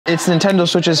It's Nintendo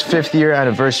Switch's 5th year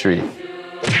anniversary.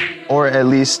 Or at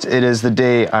least it is the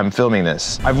day I'm filming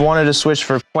this. I've wanted a Switch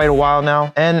for quite a while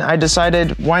now, and I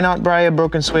decided why not buy a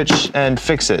broken Switch and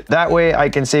fix it. That way I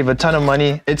can save a ton of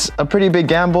money. It's a pretty big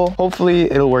gamble. Hopefully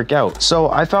it'll work out. So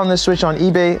I found this Switch on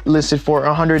eBay listed for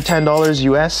 $110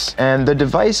 US, and the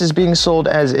device is being sold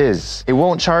as is. It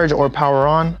won't charge or power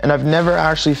on, and I've never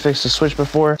actually fixed a Switch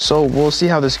before, so we'll see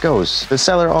how this goes. The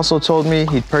seller also told me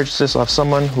he'd purchased this off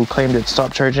someone who claimed it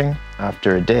stopped charging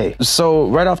after a day. So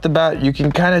right off the bat, you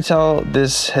can kind of tell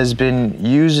this has been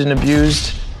used and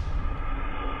abused.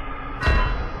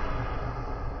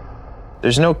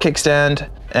 There's no kickstand,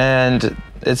 and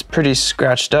it's pretty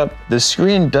scratched up. The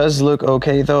screen does look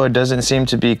okay though. It doesn't seem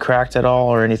to be cracked at all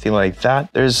or anything like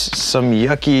that. There's some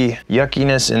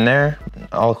yuckiness in there.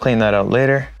 I'll clean that out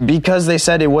later. Because they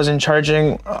said it wasn't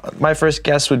charging, my first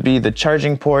guess would be the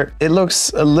charging port. It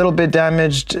looks a little bit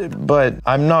damaged, but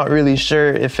I'm not really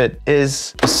sure if it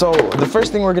is. So the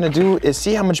first thing we're gonna do is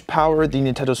see how much power the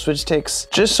Nintendo Switch takes,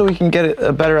 just so we can get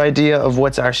a better idea of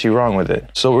what's actually wrong with it.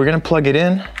 So we're gonna plug it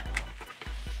in,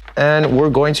 and we're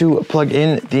going to plug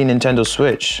in the Nintendo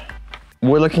Switch.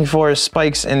 We're looking for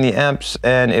spikes in the amps,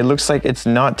 and it looks like it's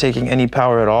not taking any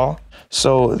power at all.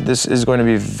 So this is going to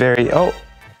be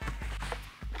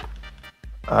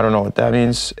I don't know what that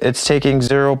means. It's taking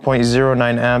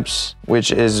 0.09 amps,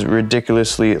 which is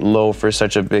ridiculously low for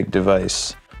such a big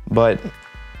device, but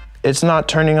it's not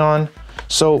turning on.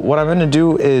 So what I'm gonna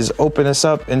do is open this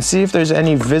up and see if there's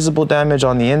any visible damage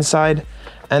on the inside.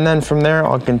 And then from there,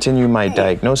 I'll continue my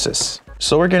diagnosis.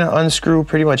 So we're gonna unscrew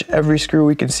pretty much every screw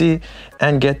we can see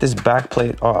and get this back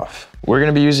plate off. We're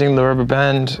gonna be using the rubber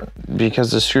band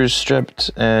because the screw's stripped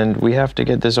and we have to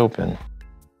get this open.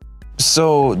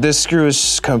 So this screw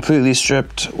is completely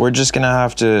stripped. We're just gonna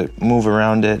have to move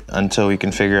around it until we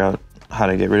can figure out how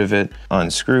to get rid of it.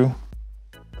 Unscrew.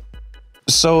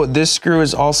 So this screw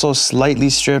is also slightly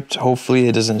stripped. Hopefully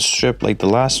it doesn't strip like the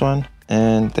last one.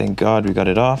 And thank God we got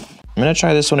it off. I'm gonna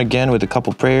try this one again with a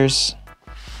couple prayers.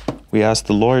 We ask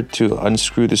the Lord to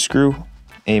unscrew the screw.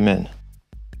 Amen.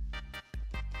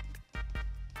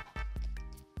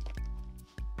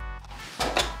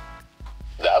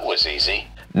 That was easy.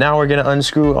 Now we're gonna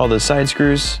unscrew all the side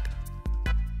screws.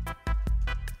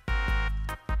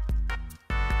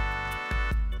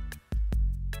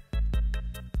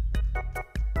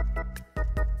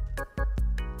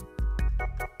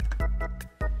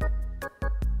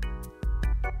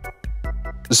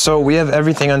 So we have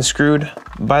everything unscrewed.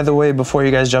 By the way, before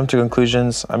you guys jump to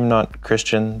conclusions, I'm not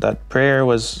Christian. That prayer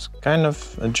was kind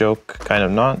of a joke, kind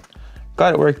of not.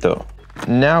 Glad it worked though.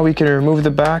 Now we can remove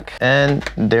the back, and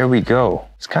there we go.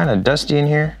 It's kind of dusty in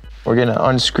here. We're gonna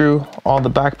unscrew all the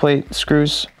back plate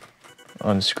screws.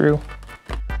 Unscrew.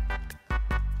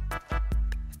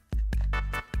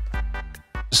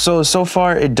 So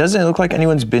far, it doesn't look like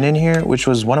anyone's been in here, which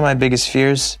was one of my biggest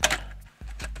fears.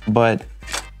 But,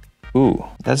 ooh,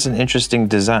 that's an interesting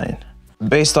design.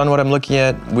 Based on what I'm looking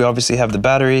at, we obviously have the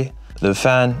battery, the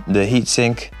fan, the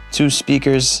heatsink, 2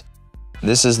 speakers.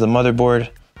 This is the motherboard.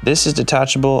 This is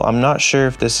detachable. I'm not sure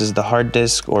if this is the hard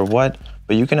disk or what,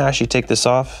 but you can actually take this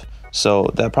off. So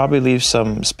that probably leaves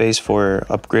some space for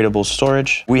upgradable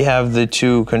storage. We have the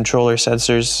 2 controller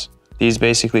sensors. These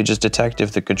basically just detect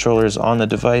if the controller is on the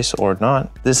device or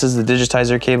not. This is the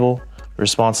digitizer cable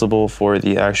responsible for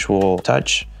the actual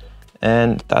touch.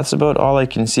 And that's about all I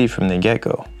can see from the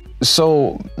get-go.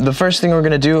 So the first thing we're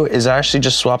gonna do is actually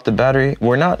just swap the battery.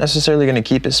 We're not necessarily gonna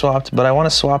keep it swapped, but I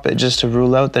wanna swap it just to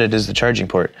rule out that it is the charging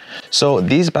port. So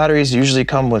these batteries usually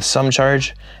come with some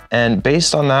charge, and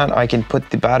based on that, I can put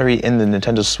the battery in the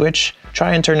Nintendo Switch,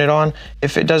 try and turn it on.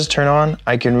 If it does turn on,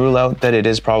 I can rule out that it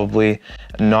is probably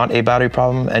not a battery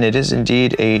problem, and it is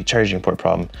indeed a charging port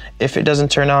problem. If it doesn't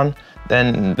turn on,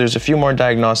 then there's a few more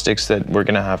diagnostics that we're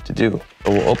gonna have to do.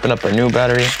 So we'll open up our new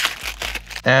battery,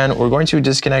 and we're going to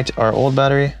disconnect our old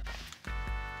battery.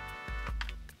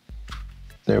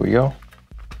 There we go.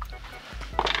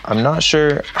 I'm not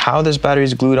sure how this battery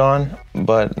is glued on,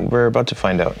 but we're about to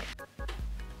find out.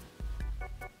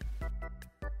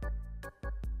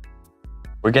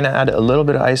 We're gonna add a little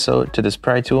bit of ISO to this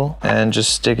pry tool and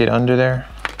just stick it under there.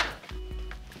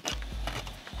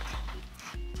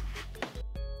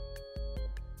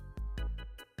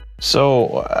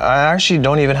 So I actually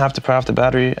don't even have to pry off the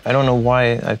battery. I don't know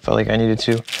why I felt like I needed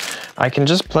to. I can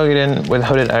just plug it in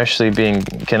without it actually being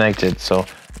connected. So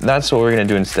that's what we're gonna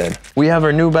do instead. We have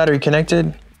our new battery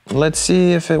connected. Let's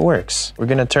see if it works. We're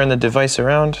gonna turn the device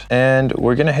around and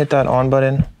we're gonna hit that on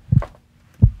button.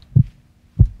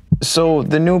 So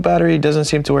the new battery doesn't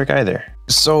seem to work either.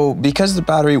 So because the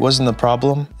battery wasn't the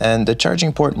problem and the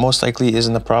charging port most likely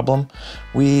isn't the problem,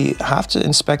 we have to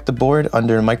inspect the board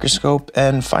under a microscope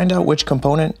and find out which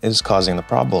component is causing the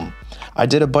problem. I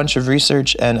did a bunch of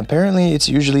research and apparently it's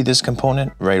usually this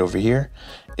component right over here.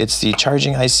 It's the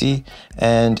charging IC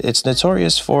and it's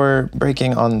notorious for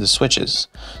breaking on the switches.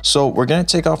 So we're gonna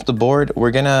take off the board,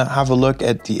 we're gonna have a look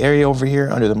at the area over here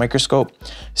under the microscope,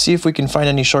 see if we can find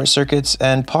any short circuits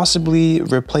and possibly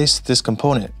replace this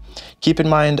component. Keep in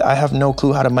mind, I have no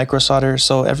clue how to micro solder,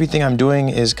 so everything I'm doing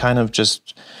is kind of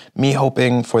just me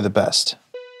hoping for the best.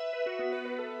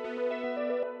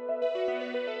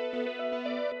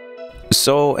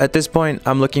 So at this point,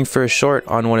 I'm looking for a short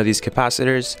on one of these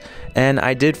capacitors, and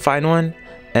I did find one,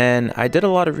 and I did a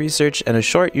lot of research, and a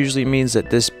short usually means that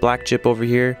this black chip over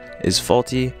here is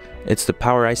faulty. It's the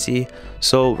power IC.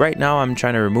 So right now I'm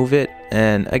trying to remove it,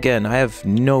 and again, I have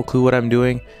no clue what I'm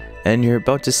doing, and you're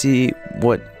about to see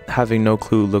what having no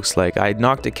clue looks like. I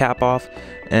knocked the cap off,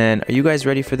 and are you guys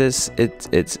ready for this?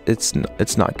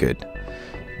 It's not good.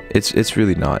 It's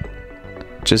really not.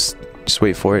 Just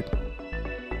wait for it.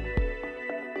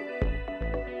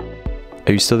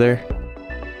 Are you still there?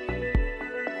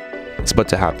 It's about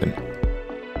to happen.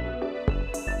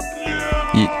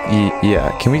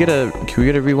 Yeah. Can we get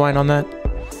a rewind on that?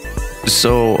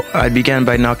 So I began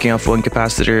by knocking off one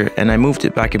capacitor and I moved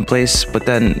it back in place, but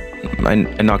then I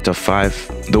knocked off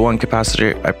 5. The one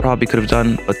capacitor I probably could have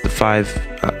done, but the 5,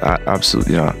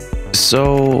 absolutely not.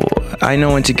 So I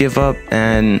know when to give up,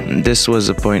 and this was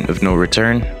a point of no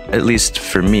return, at least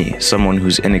for me, someone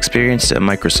who's inexperienced at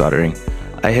micro soldering.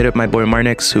 I hit up my boy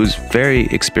Marnix, who's very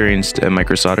experienced at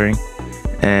micro soldering,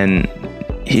 and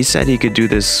he said he could do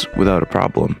this without a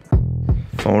problem.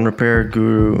 Phone repair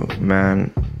guru,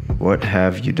 man, what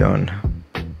have you done?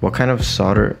 What kind of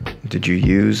solder did you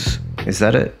use? Is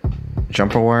that a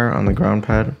jumper wire on the ground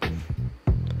pad?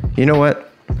 You know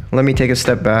what? Let me take a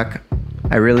step back.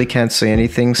 I really can't say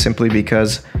anything simply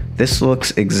because this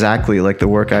looks exactly like the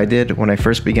work I did when I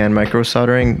first began micro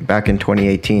soldering back in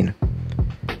 2018.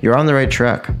 You're on the right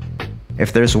track.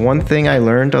 If there's one thing I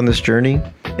learned on this journey,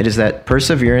 it is that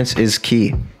perseverance is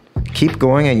key. Keep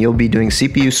going and you'll be doing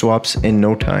CPU swaps in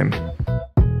no time.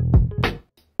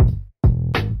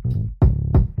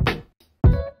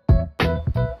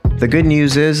 The good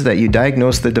news is that you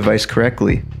diagnosed the device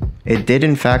correctly. It did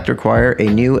in fact require a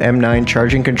new M9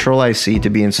 charging control IC to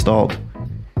be installed.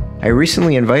 I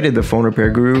recently invited the phone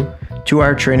repair guru to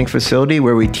our training facility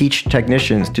where we teach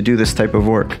technicians to do this type of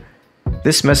work.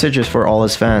 This message is for all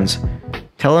his fans.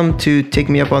 Tell him to take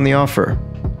me up on the offer.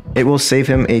 It will save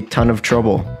him a ton of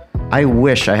trouble. I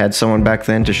wish I had someone back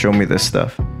then to show me this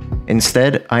stuff.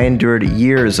 Instead, I endured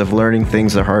years of learning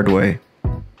things the hard way.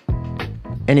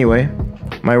 Anyway,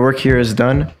 my work here is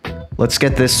done. Let's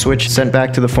get this switch sent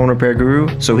back to the phone repair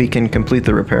guru so he can complete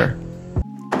the repair.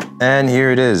 And here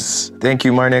it is. Thank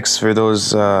you, Marnix, for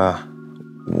those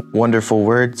wonderful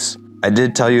words. I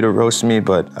did tell you to roast me,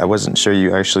 but I wasn't sure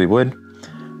you actually would.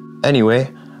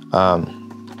 Anyway, we're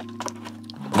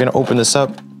gonna open this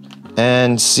up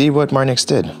and see what Marnix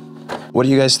did. What do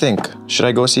you guys think? Should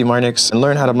I go see Marnix and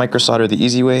learn how to micro solder the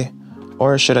easy way?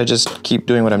 Or should I just keep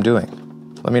doing what I'm doing?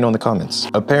 Let me know in the comments.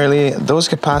 Apparently, those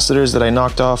capacitors that I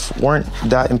knocked off weren't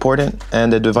that important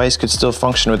and the device could still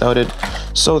function without it.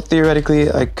 So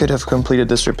theoretically, I could have completed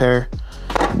this repair,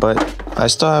 but I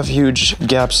still have huge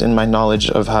gaps in my knowledge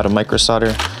of how to micro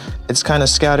solder. It's kind of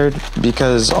scattered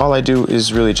because all I do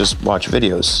is really just watch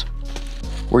videos.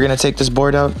 We're gonna take this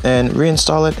board out and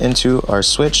reinstall it into our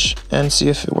switch and see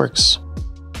if it works.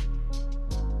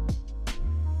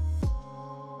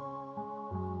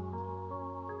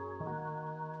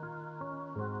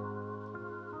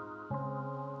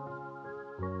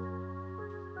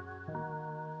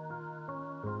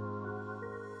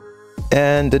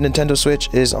 And the Nintendo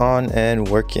Switch is on and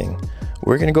working.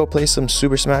 We're gonna go play some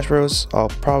Super Smash Bros. I'll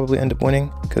probably end up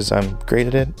winning because I'm great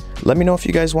at it. Let me know if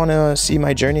you guys want to see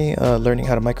my journey learning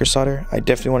how to micro solder. I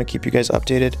definitely want to keep you guys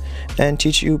updated and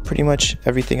teach you pretty much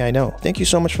everything I know. Thank you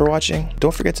so much for watching.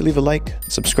 Don't forget to leave a like,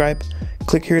 subscribe,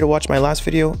 click here to watch my last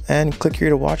video, and click here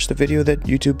to watch the video that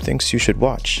YouTube thinks you should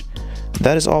watch.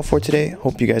 That is all for today.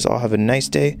 Hope you guys all have a nice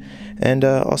day, and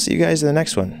I'll see you guys in the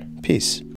next one. Peace.